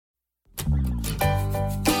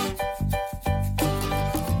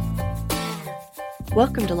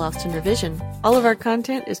Welcome to Lost in Revision. All of our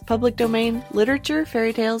content is public domain, literature,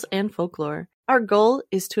 fairy tales, and folklore. Our goal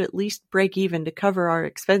is to at least break even to cover our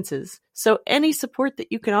expenses, so any support that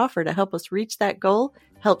you can offer to help us reach that goal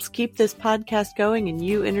helps keep this podcast going and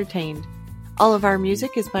you entertained. All of our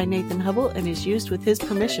music is by Nathan Hubble and is used with his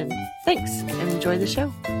permission. Thanks, and enjoy the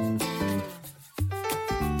show.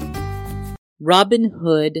 Robin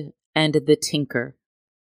Hood and the Tinker.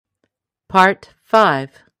 Part 5.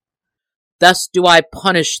 Thus do I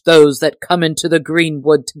punish those that come into the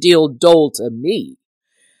greenwood to deal dole to me.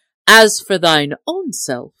 As for thine own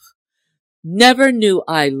self, never knew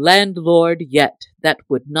I landlord yet that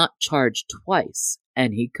would not charge twice,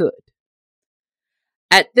 an he could.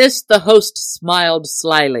 At this the host smiled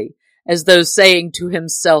slyly, as though saying to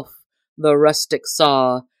himself, the rustic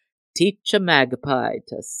saw, teach a magpie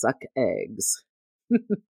to suck eggs.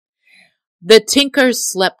 The tinker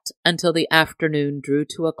slept until the afternoon drew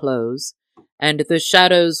to a close, and the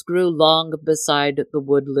shadows grew long beside the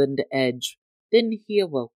woodland edge. Then he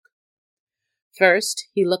awoke. First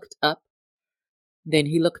he looked up, then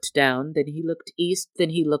he looked down, then he looked east,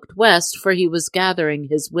 then he looked west, for he was gathering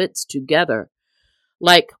his wits together,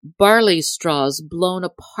 like barley straws blown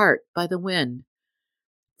apart by the wind.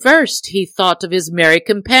 First he thought of his merry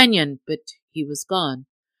companion, but he was gone.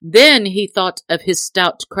 Then he thought of his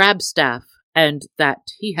stout crab-staff, and that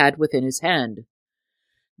he had within his hand.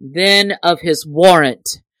 Then of his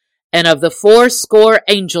warrant, and of the 80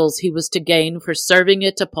 angels he was to gain for serving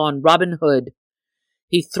it upon Robin Hood.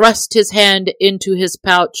 He thrust his hand into his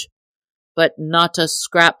pouch, but not a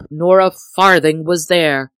scrap nor a farthing was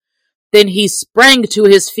there. Then he sprang to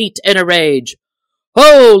his feet in a rage.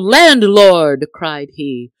 Ho, landlord, cried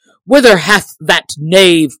he, whither hath that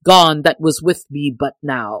knave gone that was with me but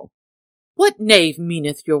now? What knave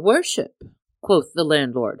meaneth your worship? Quoth the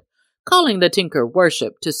landlord, calling the tinker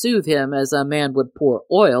worship to soothe him as a man would pour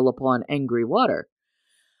oil upon angry water.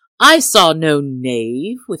 I saw no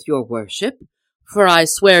knave with your worship, for I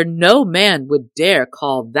swear no man would dare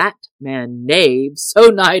call that man knave so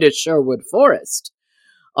nigh to Sherwood Forest.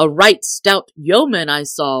 A right stout yeoman I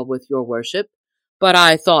saw with your worship, but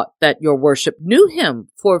I thought that your worship knew him,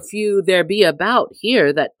 for few there be about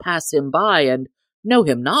here that pass him by and know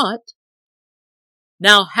him not.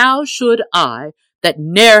 Now how should I, that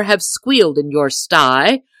ne'er have squealed in your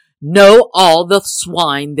sty, know all the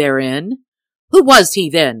swine therein? Who was he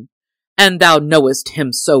then? And thou knowest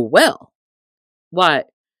him so well. Why,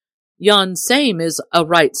 yon same is a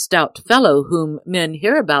right stout fellow whom men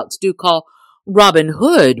hereabouts do call Robin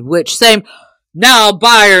Hood, which same— Now,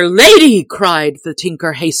 by'r lady, cried the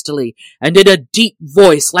tinker hastily, and in a deep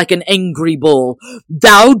voice like an angry bull,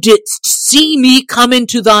 thou didst see me come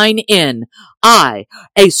into thine inn, I,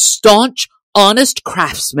 a staunch, honest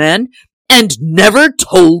craftsman, and never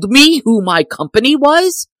told me who my company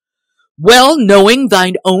was, well knowing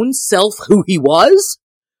thine own self who he was?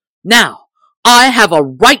 Now, I have a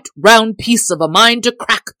right round piece of a mind to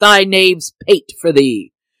crack thy knave's pate for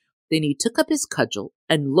thee. Then he took up his cudgel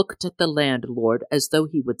and looked at the landlord as though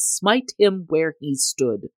he would smite him where he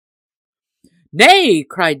stood. Nay,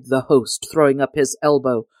 cried the host, throwing up his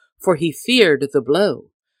elbow, for he feared the blow.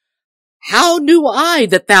 How knew I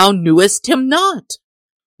that thou knewest him not?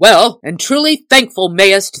 Well, and truly thankful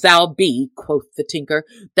mayest thou be, quoth the tinker,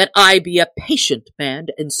 that I be a patient man,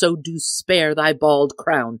 and so do spare thy bald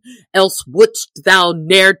crown, else wouldst thou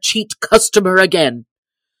ne'er cheat customer again.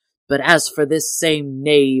 But as for this same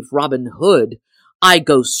knave Robin Hood, I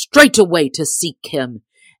go straight away to seek him,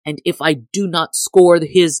 and if I do not score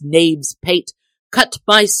his knave's pate, cut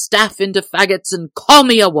my staff into faggots and call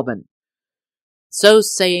me a woman. So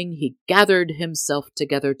saying, he gathered himself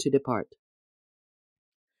together to depart.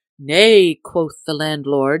 Nay, quoth the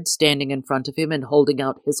landlord, standing in front of him and holding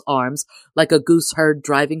out his arms like a gooseherd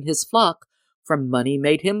driving his flock, for money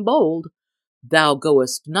made him bold. Thou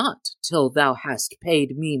goest not till thou hast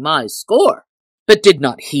paid me my score. But did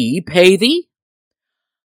not he pay thee?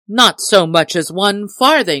 Not so much as 1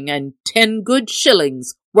 farthing, and 10 good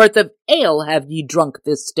shillings worth of ale have ye drunk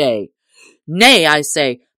this day. Nay, I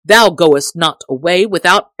say, thou goest not away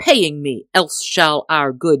without paying me, else shall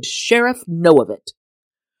our good sheriff know of it.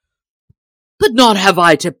 But not have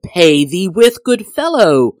I to pay thee with, good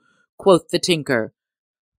fellow, quoth the tinker.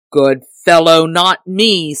 Good fellow, not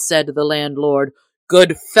me, said the landlord.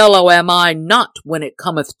 Good fellow am I not when it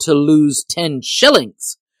cometh to lose 10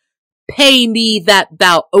 shillings. Pay me that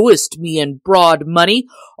thou owest me in broad money,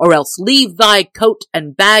 or else leave thy coat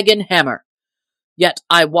and bag and hammer. Yet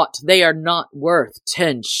I wot they are not worth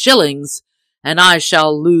 10 shillings, and I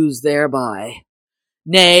shall lose thereby.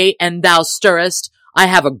 Nay, and thou stirrest, I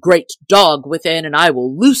have a great dog within, and I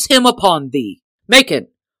will loose him upon thee. Macon,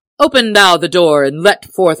 open thou the door, and let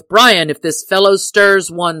forth Brian if this fellow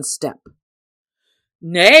stirs one step.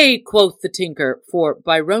 Nay, quoth the tinker, for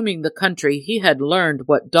by roaming the country he had learned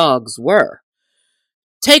what dogs were.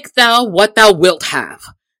 Take thou what thou wilt have,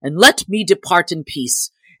 and let me depart in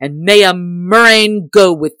peace, and may a murrain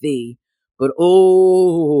go with thee. But,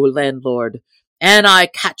 landlord, an I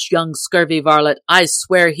catch young scurvy varlet, I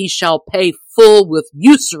swear he shall pay full with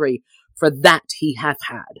usury for that he hath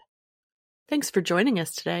had. Thanks for joining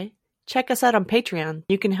us today. Check us out on Patreon.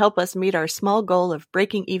 You can help us meet our small goal of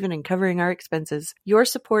breaking even and covering our expenses. Your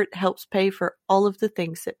support helps pay for all of the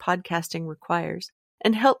things that podcasting requires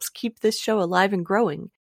and helps keep this show alive and growing.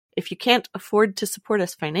 If you can't afford to support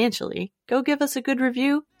us financially, go give us a good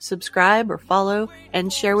review, subscribe or follow,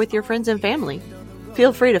 and share with your friends and family.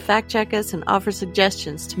 Feel free to fact check us and offer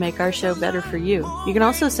suggestions to make our show better for you. You can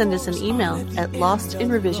also send us an email at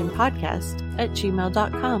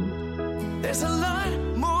lostinrevisionpodcast@gmail.com. There's a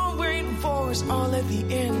lot more waiting for us all at the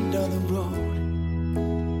end of the road.